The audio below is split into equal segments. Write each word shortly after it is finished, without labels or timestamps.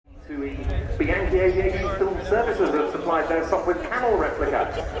Bianchi Aviation Film Services have supplied their Sopwith Camel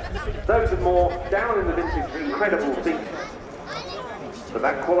replica. Those are more down in the vintage, incredible seats. But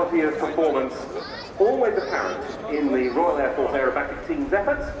that quality of performance always apparent in the Royal Air Force Aerobatic team's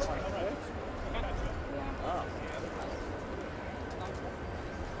efforts.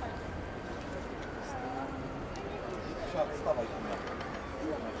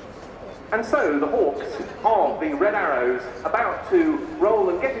 And so the Hawks of the Red Arrows about to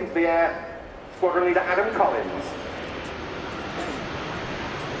roll and get into the air, Squadron Leader Adam Collins.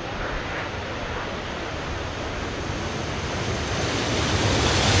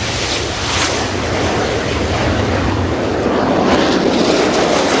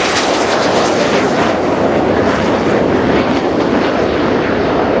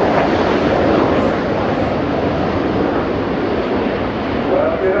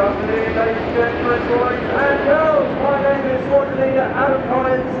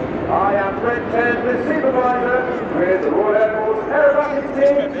 I am Red 10, the supervisor, with the Royal Air Force Aerobatic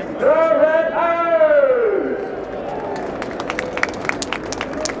team, the Red Arrows!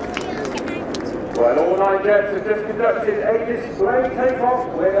 Well, all 9 jets have just conducted a display takeoff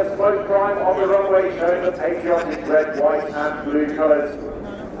with a smoke crime on the runway showing the patriotic red, white and blue colours.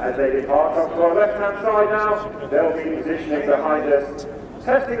 As they depart off to our left-hand side now, they'll be positioning behind us,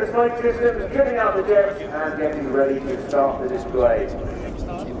 testing the smoke systems, trimming out the jets and getting ready to start the display.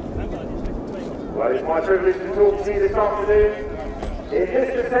 Well, it's my privilege to talk to you this afternoon in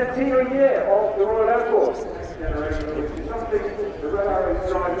this the centenary year of the Royal Air Force, which is something the Red Arrows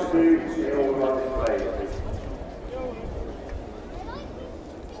strive to do in all of our displays.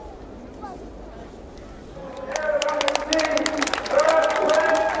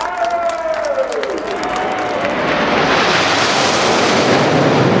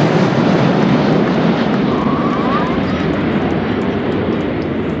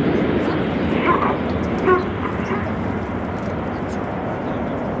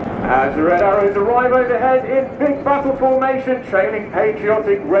 As the Red Arrows arrive overhead in big battle formation, trailing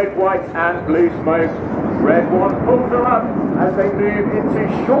patriotic red, white and blue smoke, Red 1 pulls them up as they move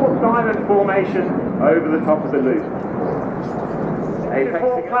into short diamond formation over the top of the loop. A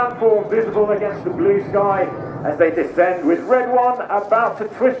full platform visible against the blue sky as they descend, with Red 1 about to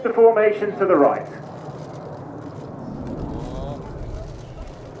twist the formation to the right.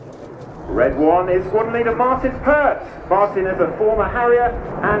 Red 1 is Squadron Leader Martin Pert. Martin is a former Harrier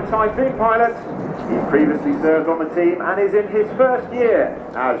and Typhoon pilot. He previously served on the team and is in his first year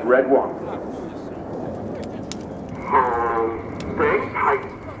as Red 1.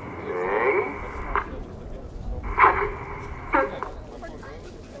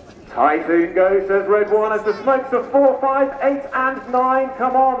 Typhoon goes, says Red 1, as the smokes of 4, 5, 8 and 9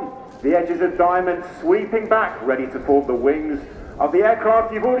 come on. The edges of diamond sweeping back, ready to form the wings of the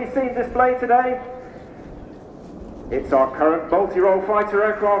aircraft you've already seen displayed today. It's our current multi-role fighter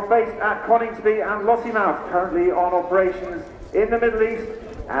aircraft based at Coningsby and Lossiemouth, currently on operations in the Middle East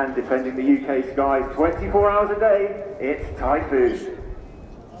and defending the UK skies 24 hours a day. It's Typhoon.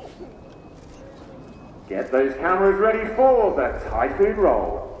 Get those cameras ready for the Typhoon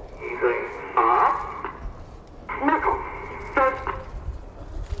roll.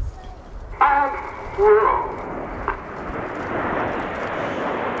 And roll.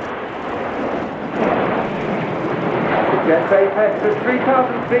 Jet's apex at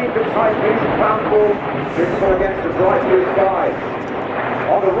 3,000 feet, the Typhoon platform visible against the bright blue sky.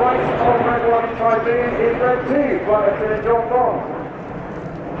 On the right of Red 1 Typhoon is Red 2, Flight Lieutenant John Bond.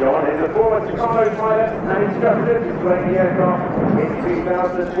 John is a former Tucano pilot and instructor displaying the aircraft in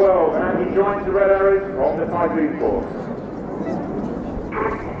 2012, and he joins the Red Arrows from the Typhoon Force.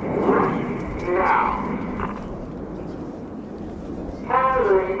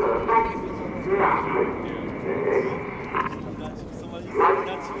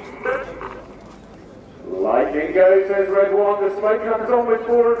 Lightning goes, says Red 1, the smoke comes on with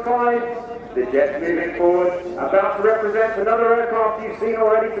 4 and 5. The jet's moving forward, about to represent another aircraft you've seen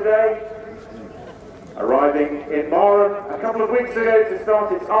already today. Arriving in Marham a couple of weeks ago to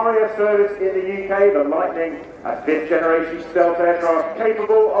start its RAF service in the UK, the Lightning, a 5th generation stealth aircraft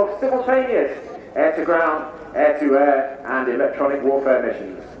capable of simultaneous air-to-ground, air-to-air and electronic warfare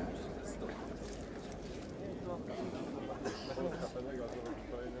missions.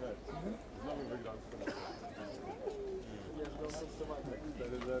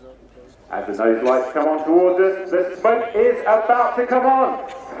 As the nose lights come on towards us, the smoke is about to come on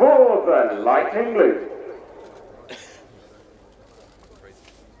for the Lightning Loop.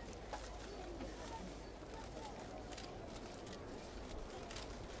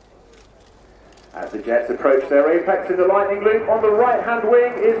 As the jets approach their apex in the lightning loop, on the right-hand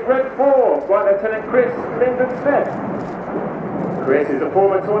wing is Red 4, Flight Lieutenant Chris Linden-Smith. Chris is a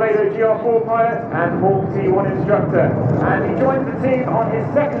former Tornado GR4 pilot and Hawk T1 instructor, and he joins the team on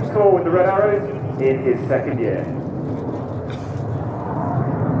his second tour with the Red Arrows in his second year.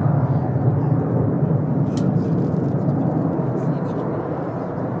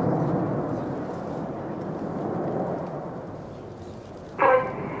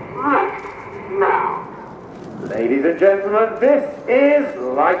 Ladies and gentlemen, this is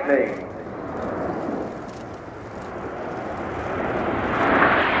lightning.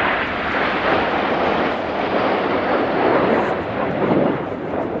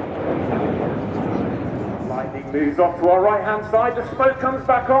 Lightning moves off to our right-hand side. The smoke comes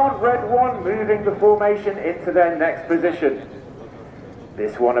back on. Red 1 moving the formation into their next position.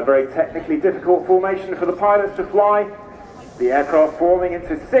 This one a very technically difficult formation for the pilots to fly. The aircraft forming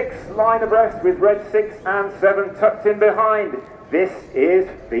into 6 line abreast with Red 6 and 7 tucked in behind. This is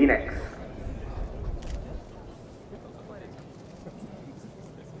Phoenix.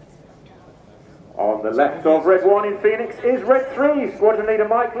 On the left of Red 1 in Phoenix is Red 3, Squadron Leader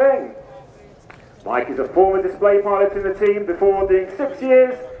Mike Ling. Mike is a former display pilot in the team before doing 6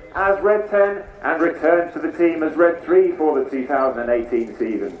 years as Red 10 and returned to the team as Red 3 for the 2018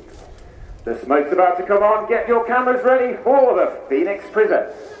 season. The smoke's about to come on. Get your cameras ready for the Phoenix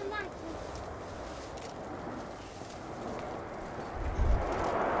present.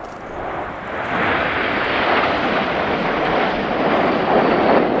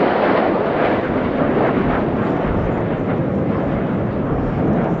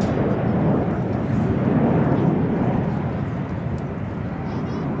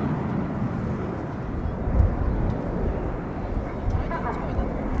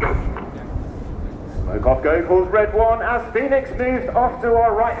 Off go calls Red 1 as Phoenix moves off to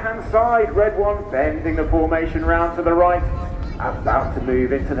our right-hand side. Red 1 bending the formation round to the right, about to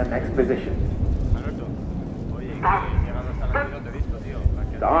move into the next position.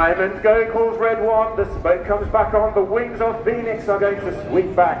 Diamond go calls Red 1. The smoke comes back on. The wings of Phoenix are going to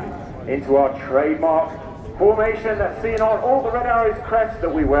sweep back into our trademark formation that's seen on all the Red Arrows crests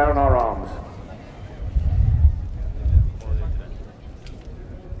that we wear on our arms.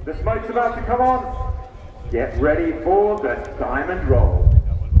 The smoke's about to come on. Get ready for the diamond roll.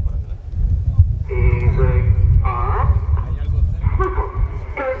 Easy up,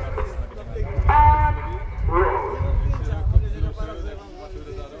 and roll.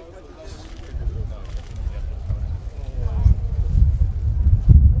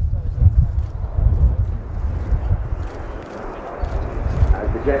 As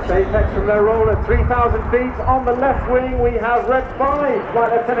the jets apex from their roll at 3,000 feet, on the left wing we have Red 5,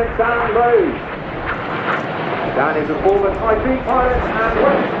 Flight Lieutenant Dan Rose. Dan is a former Type B pilot and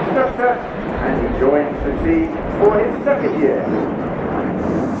weapons instructor, and he joins the team for his second year.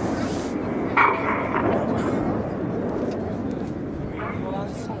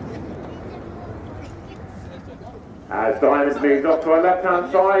 As Diamond moves off to our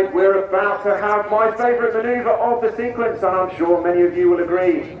left-hand side, we're about to have my favourite manoeuvre of the sequence, and I'm sure many of you will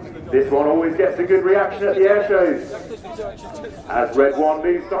agree. This one always gets a good reaction at the air shows. As Red 1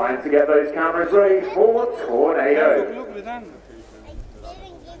 moves time to get those cameras ready for Tornado.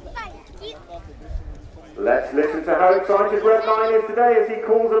 Let's listen to how excited Red 9 is today as he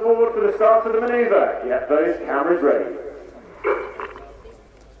calls aboard for the start of the manoeuvre. Get those cameras ready.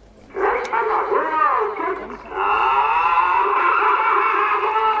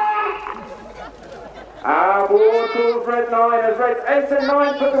 Aboard calls Red 9 as Reds 8 and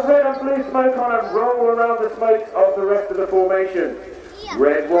 9 put the red and blue smoke on and roll around the smokes of the rest of the formation.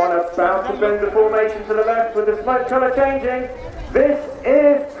 Red 1 about to bend the formation to the left with the smoke colour changing. This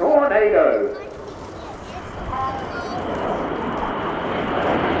is Tornado.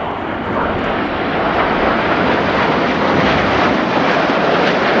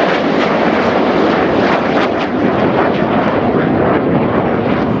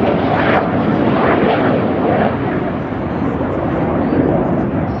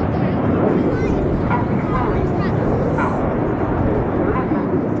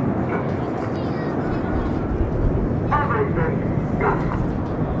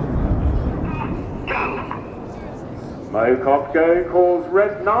 Smoke off go calls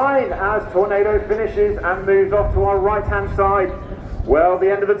Red 9 as Tornado finishes and moves off to our right hand side. Well, the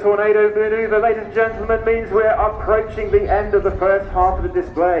end of the Tornado manoeuvre, ladies and gentlemen, means we're approaching the end of the first half of the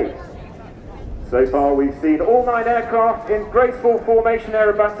display. So far we've seen all 9 aircraft in graceful formation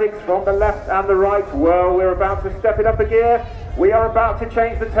aerobatics from the left and the right. Well, we're about to step it up a gear. We are about to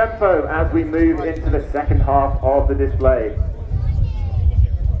change the tempo as we move into the second half of the display.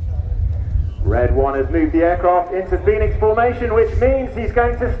 Red 1 has moved the aircraft into Phoenix formation, which means he's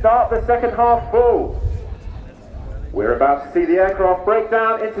going to start the second half full. We're about to see the aircraft break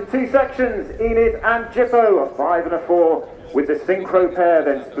down into two sections, Enid and Jippo, a 5 and a 4, with the synchro pair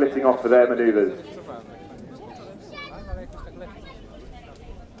then splitting off for their manoeuvres.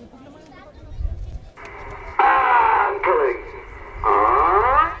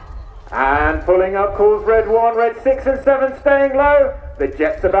 And pulling up calls Red 1, Red 6 and 7 staying low. The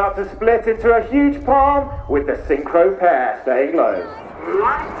jet's about to split into a huge palm with the synchro pair staying low.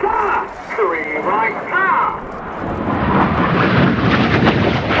 Right car, 3 right car.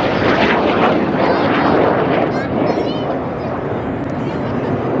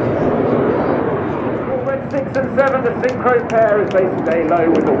 Red 6 and 7, the synchro pair as they stay low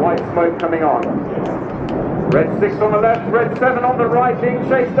with the white smoke coming on. Red 6 on the left, Red 7 on the right, being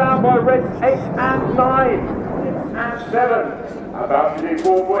chased down by Reds 8 and 9. 6 and 7. About to do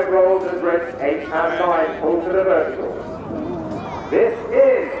 4-point rolls as Reds 8 and 9 pull to the vertical. This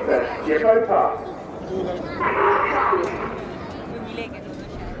is the Jippo pass.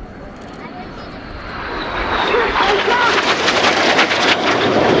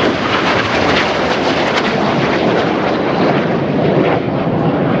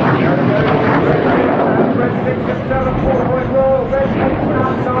 Red 6 and 7, 4-point roll, Red 8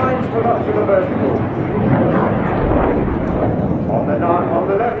 and 9 pull up to the vertical. On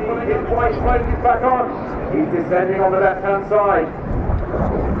the left, pulling his white smoke is back on. He's descending on the left-hand side.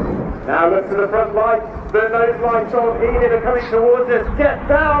 Now look to the front lights. The nose lights of Enid are coming towards us. Get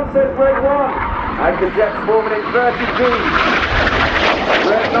down, says Red 1. As the jets form an inverted V.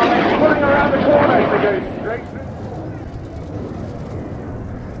 Red 9 pulling around the corner to go straight through.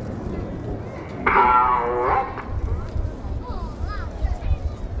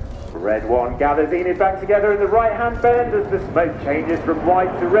 Red 1 gathers Enid back together in the right-hand bend as the smoke changes from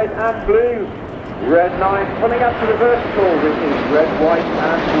white to red and blue. Red 9 pulling up to the vertical with his red, white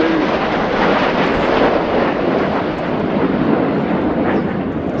and blue.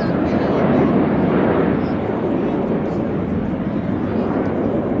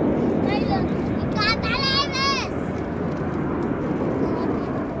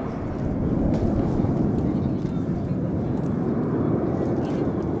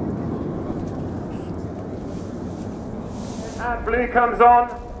 And blue comes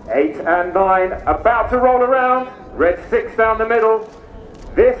on, 8 and 9, about to roll around, Red 6 down the middle.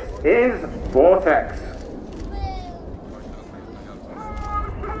 This is Vortex.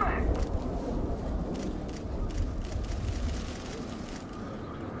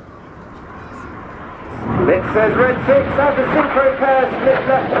 Split says Red 6 as the synchro pair split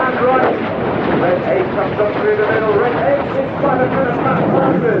left and right. Red 8 comes up through the middle, Red 8 is spotted through the Matt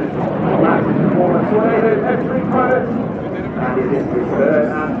Masters. Matt is the former Tornado F3 pilot. And it is his third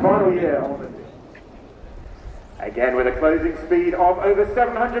and final year on the team. Again with a closing speed of over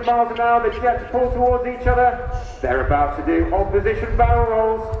 700 miles an hour, the jets pull towards each other. They're about to do opposition barrel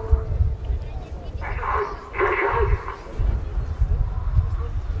rolls.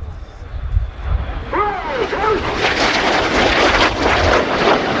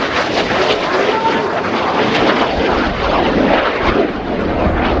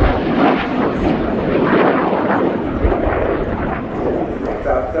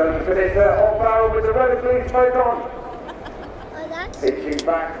 Off barrel with the rotor blue smoke on. Pitching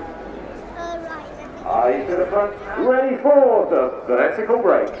back. Eyes to the front. Ready for the vertical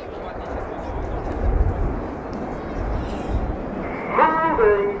break.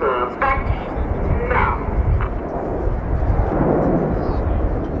 Moving the back now.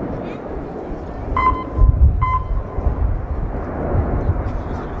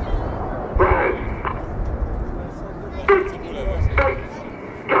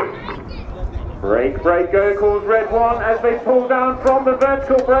 Break, break, go calls Red 1 as they pull down from the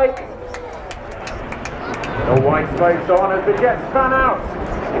vertical break. The white smoke's on as the jets fan out.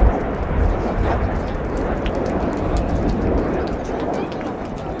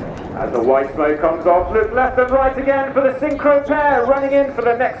 As the white smoke comes off, look left and right again for the synchro pair running in for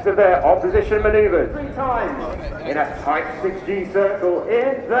the next of their opposition manoeuvres. 3 times in a tight 6G circle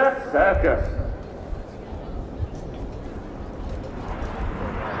in the circus.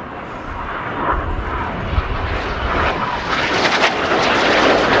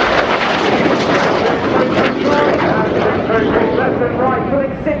 Left and right,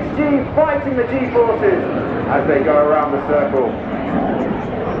 pulling 6G, fighting the G-forces as they go around the circle.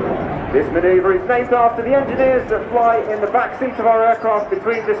 This manoeuvre is named after the engineers that fly in the back seat of our aircraft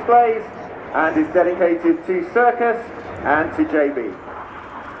between displays and is dedicated to Circus and to JB.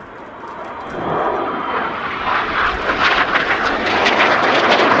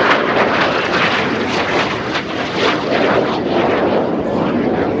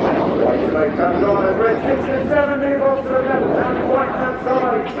 smoke comes on as red 6 and 7 move on to the left and right hand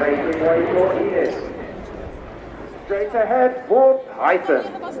side, making way for Edith. Straight ahead for Python.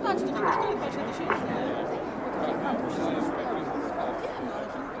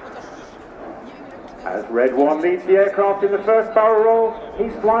 As red 1 leads the aircraft in the first barrel roll,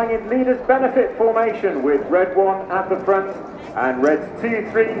 he's flying in leader's benefit formation with red 1 at the front and reds 2,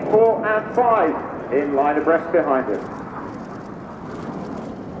 3, 4 and 5 in line abreast behind him.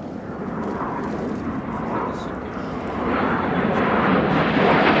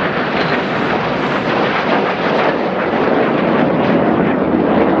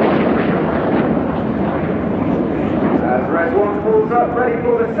 Up ready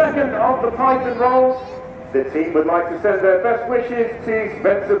for the second of the Python rolls. The team would like to send their best wishes to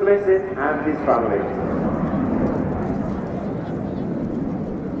Spencer Blissett and his family.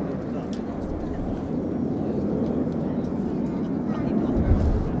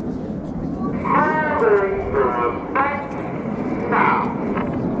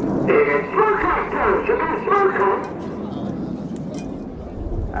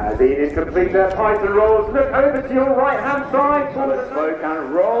 As Edith complete their Python rolls, look over to your right hand side for the smoke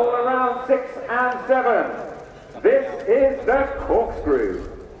and roll around 6 and 7. This is the corkscrew.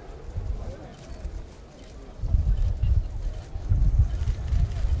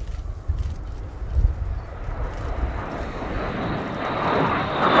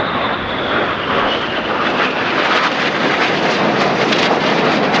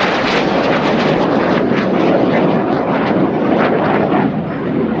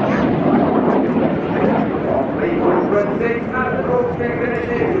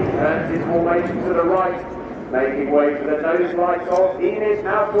 To the right, making way to the nose lights of Enid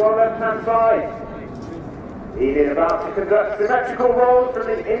now to our left hand side. Enid about to conduct symmetrical rolls from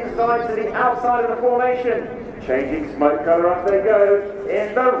the inside to the outside of the formation, changing smoke colour as they go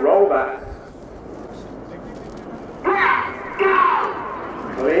in the rollbacks.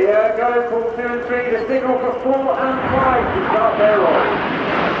 Clear, go, call 2 and 3, the signal for 4 and 5 to start their rolls.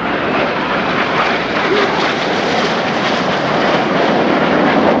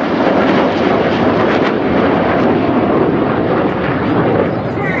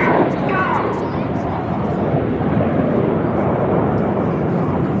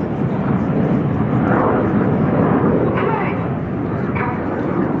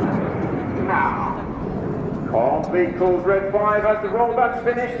 Calls red 5 as the rollbacks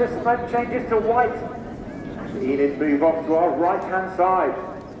finish, the smoke changes to white. Enid move off to our right hand side.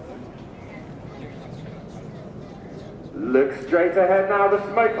 Look straight ahead now, the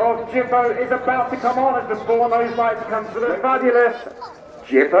smoke of Jimbo is about to come on as the 4 nose lights come to the fabulous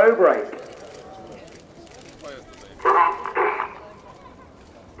Jimbo break.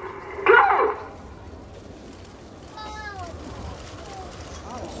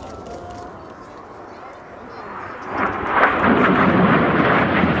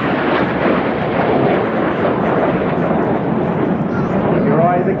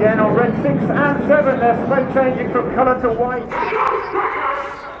 Again on red 6 and 7, their smoke changing from colour to white.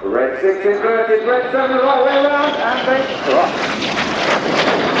 Red 6 inverted, red 7 the right way around, and they cross.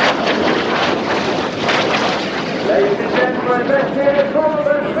 Ladies and gentlemen, let's hear it for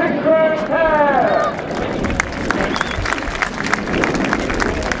the synchro pair.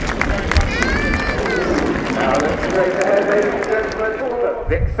 Now let's straight ahead, ladies and gentlemen, for the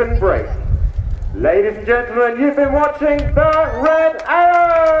Vixen break. Ladies and gentlemen, you've been watching the Red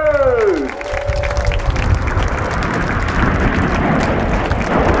Arrows!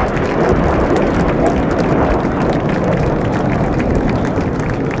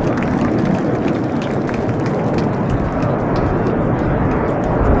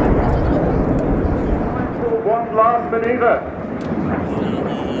 Time for one last manoeuvre.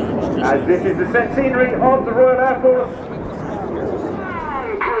 As this is the centenary of the Royal Air Force.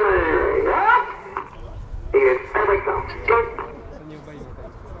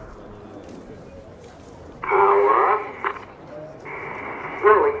 Power.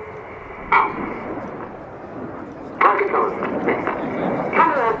 Rolling. Out. Rocket on.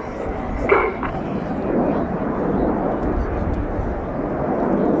 Come on. Go.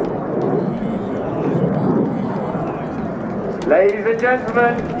 Ladies and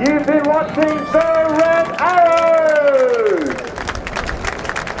gentlemen, you've been watching the Red Arrows!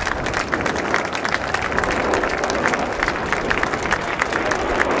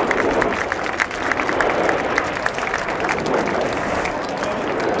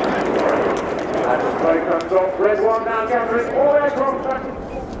 Comes off, red 1 now gathering all aircraft back.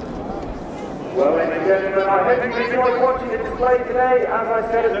 Well, ladies and gentlemen, I hope you enjoyed watching the display today. As I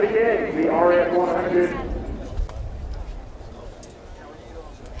said at the beginning, the RIAT 100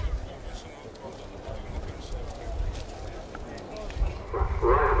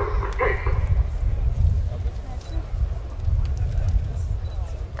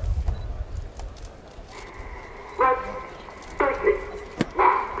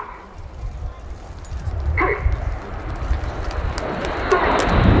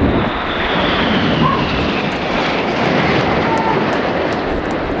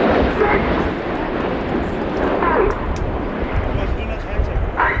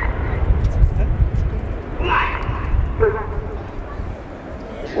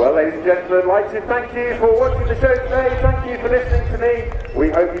 I'd like to thank you for watching the show today. Thank you for listening to me. We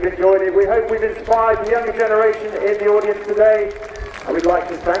hope you've enjoyed it. We hope we've inspired the younger generation in the audience today. And we'd like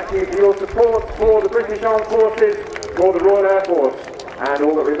to thank you for your support for the British Armed Forces, for the Royal Air Force. And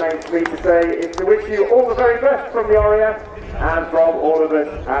all that remains for me to say is to wish you all the very best from the RIAT and from all of us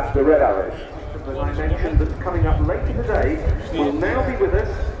at the Red Arrows. As I mentioned, that's coming up later today will now be with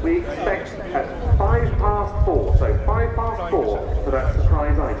us. We expect at 4:05, so 4:05 for that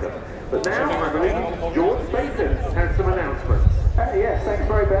surprise item. But now I believe George Bacon has some announcements. Yes, thanks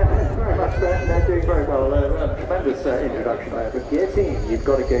very much, Ben. They're doing very well. Tremendous introduction there. But get in, you've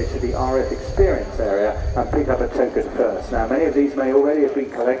got to go to the RF Experience area and pick up a token first. Now, many of these may already have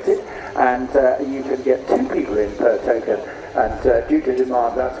been collected, and you can get 2 people in per token. And due to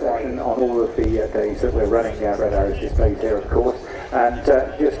demand, that's on all of the days that we're running Red Arrows displays here, of course. And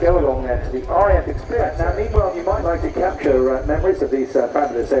just go along there to the RF Experience. Now, meanwhile, you might like to capture memories of these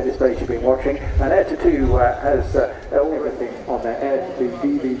fabulous air displays you've been watching. And Air to 2 has everything on there, Air to 2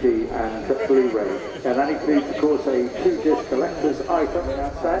 DVD and Blu-ray. And that includes, of course, a 2-disc collector's item, an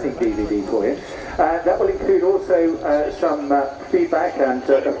outstanding DVD for you. And that will include also some feedback and,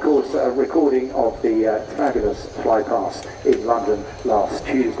 of course, a recording of the fabulous flypast in London last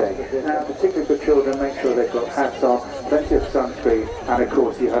Tuesday. Now, particularly for children, make sure they've got hats on, plenty of sunscreen, and of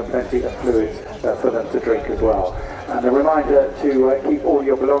course you have plenty of fluids for them to drink as well. And a reminder to keep all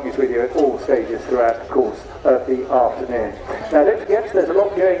your belongings with you at all stages throughout the course of the afternoon. Now, don't forget, there's a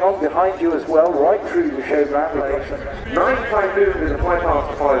lot going on behind you as well, right through the showground. 952 is a flypast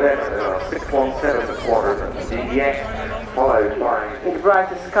to follow them, 617 squadron, DDS, followed by... In the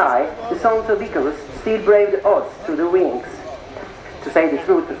brightest sky, the Sound of Icarus still brave the odds through the wings. To say the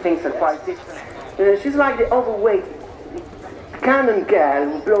truth, things are quite different. She's like the overweight cannon girl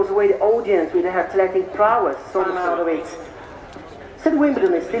who blows away the audience with her athletic prowess, some out of it. Said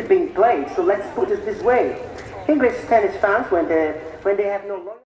Wimbledon is still being played, so let's put it this way. English tennis fans, when they have no